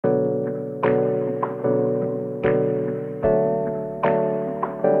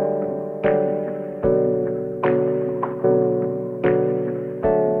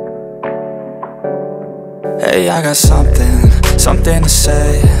Hey, I got something to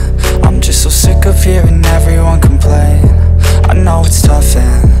say. I'm just so sick of hearing everyone complain. I know it's tough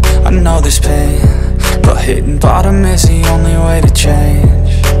and I know there's pain, but hitting bottom is the only way to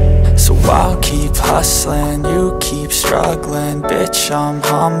change. So I'll keep hustling, you keep struggling. Bitch, I'm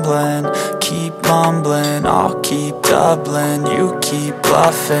humbling, keep mumbling. I'll keep doubling, you keep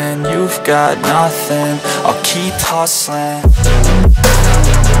bluffing. You've got nothing, I'll keep hustling.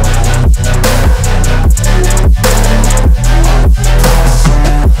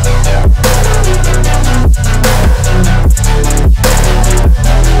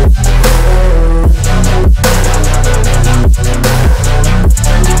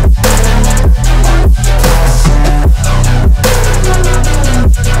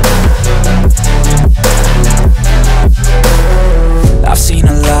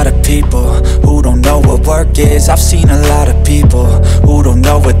 I've seen a lot of people who don't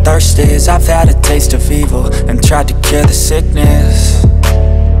know what thirst is. I've had a taste of evil and tried to cure the sickness,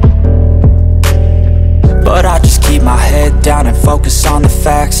 but I just keep my head down and focus on the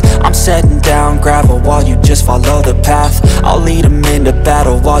facts. I'm setting down gravel while you just follow the path. I'll lead them into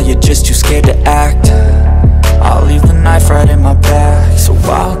battle while you're just too scared to act. I'll leave the knife right in my back. So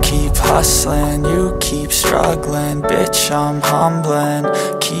I'll keep hustling, you keep struggling. Bitch, I'm humbling,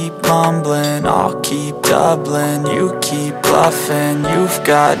 keep mumbling. I'll keep doubling, you keep bluffing. You've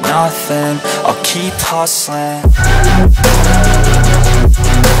got nothing, I'll keep hustling.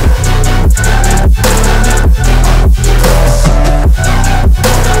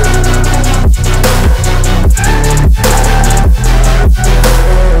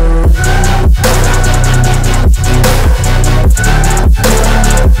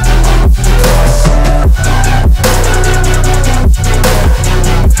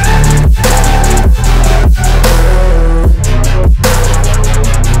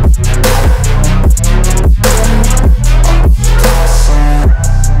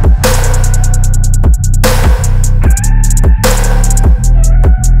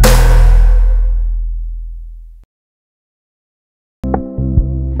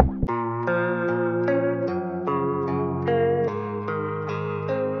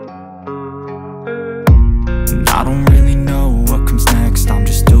 I don't really know what comes next. I'm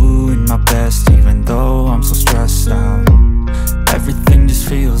just doing my best, even though I'm so stressed out. Everything just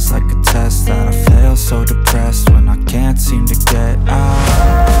feels like a test that I fail, so depressed when I can't seem to get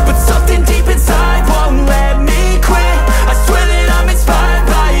out. But something deep inside won't let me quit. I swear that I'm inspired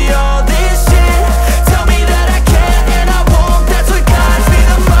by all this shit. Tell me that I can't and I won't. That's what guides me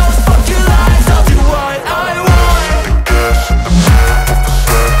the most. Fuck your lies, I'll do what I want.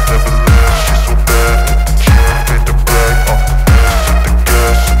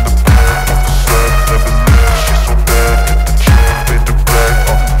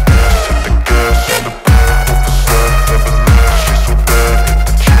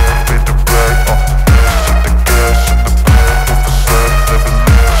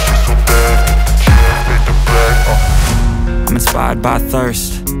 By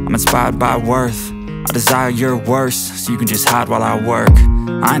thirst, I'm inspired by worth. I desire your worst, so you can just hide while I work.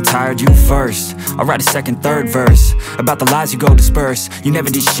 I ain't tired, you first. I'll write a second, third verse about the lies you go disperse. You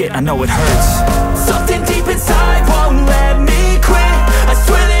never did shit, I know it hurts. Something deep inside won't let me quit. I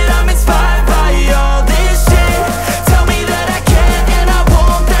swear that I'm inspired by all this shit. Tell me that I can't and I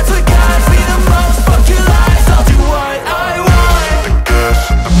won't. That's what guides me the most. Fuck your lies, I'll do what I want. The gas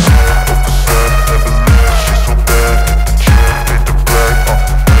in the back of the bed, never knew she's so bad.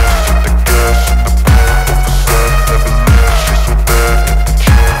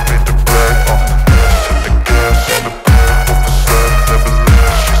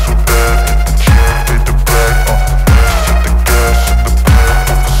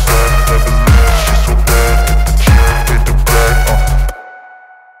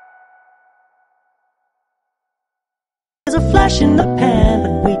 There's a flash in the pan,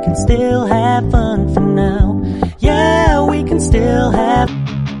 but we can still have fun for now. Yeah, we can still have.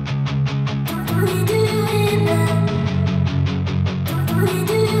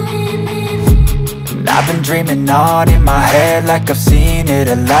 I've been dreaming on in my head like I've seen it.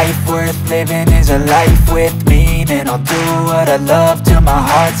 A life worth living is a life with meaning. I'll do what I love till my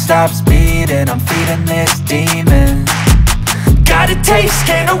heart stops beating. I'm feeding this demon. Got a taste,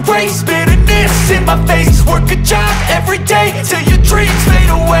 can't erase bitterness in my face. Work a job every day till your dreams fade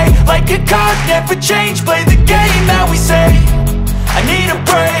away. Like a card, never change, play the game that we say. I need a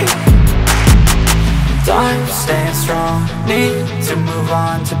break. I'm staying strong, need to move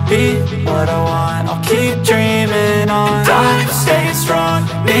on to be what I want. I'll keep dreaming on. I'm staying strong,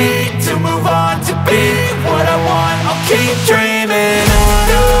 need to move on to be what I want. I'll keep dreaming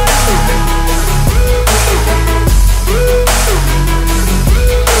on.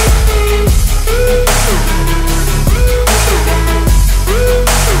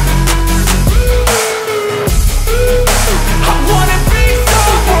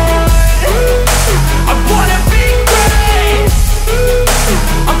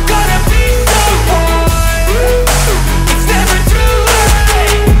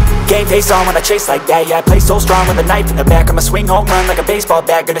 face on when I chase like that. Yeah, I play so strong with a knife in the back. I'ma swing home run like a baseball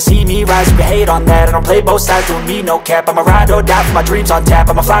bat. Gonna see me rise if you hate on that. I don't play both sides, doing me no cap. I'ma ride or die for my dreams on tap.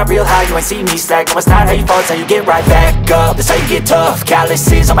 I'ma fly real high, you ain't see me slack. No, it's not how you fall, it's how you get right back up. That's how you get tough.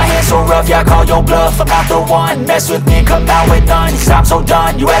 Calluses on my hands so rough, yeah, I call your bluff. I'm not the one, mess with me and come out with none. Cause I'm so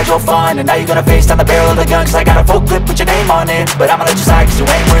done, you had your fun. And now you're gonna face down the barrel of the gun. Cause I got a full clip, put your name on it. But I'ma let you slide cause you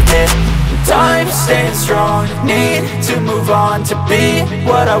ain't worth it. Time staying strong, need to move on. To be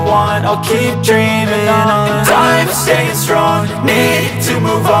what I want, I'll keep dreaming on. Time staying strong, need to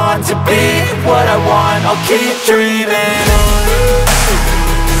move on. To be what I want, I'll keep dreaming on.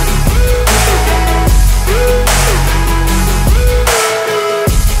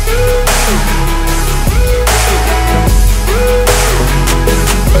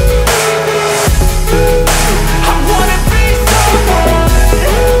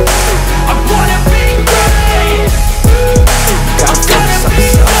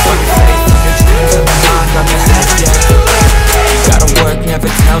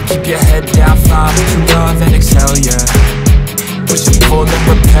 Keep your head down, find what you love and excel, yeah. Push and pull and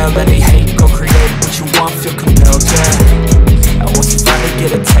repel any hate. Go create what you want, feel compelled, yeah. And once you finally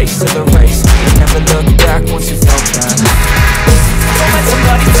get a taste of the race, you'll never look back once you felt that. Don't let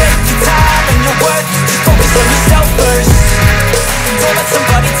somebody take your time and your worth. Just focus on yourself first. Don't let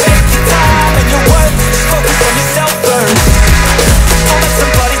somebody take your time and your worth. Just focus on yourself first. Don't let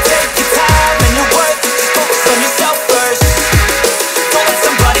somebody take your time and your worth. Just focus on yourself first. Don't let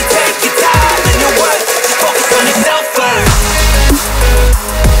somebody take your time and your worth. Just focus on yourself first.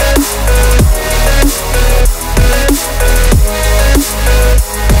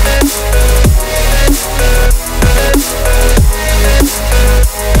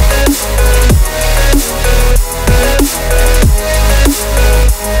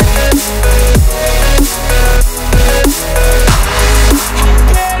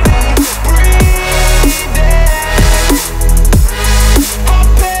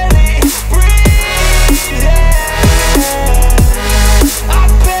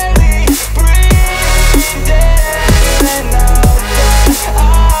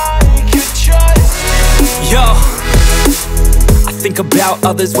 About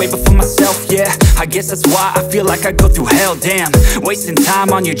others way before myself, yeah. I guess that's why I feel like I go through hell, damn. Wasting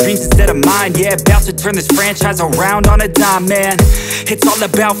time on your dreams instead of mine, yeah. About to turn this franchise around on a dime, man. It's all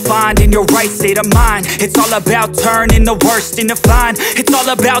about finding your right state of mind. It's all about turning the worst into fine. It's all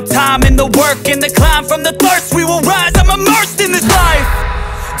about time and the work and the climb. From the thirst we will rise, I'm immersed in this life.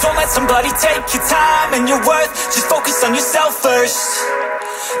 Don't let somebody take your time and your worth. Just focus on yourself first.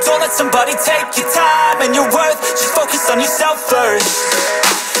 Don't let somebody take your time and your worth. Just focus on yourself first.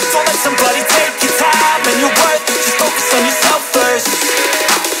 Don't let somebody take your time and your worth. Just focus on yourself first.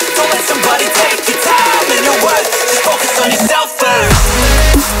 Don't let somebody take your time and your worth. Just focus on yourself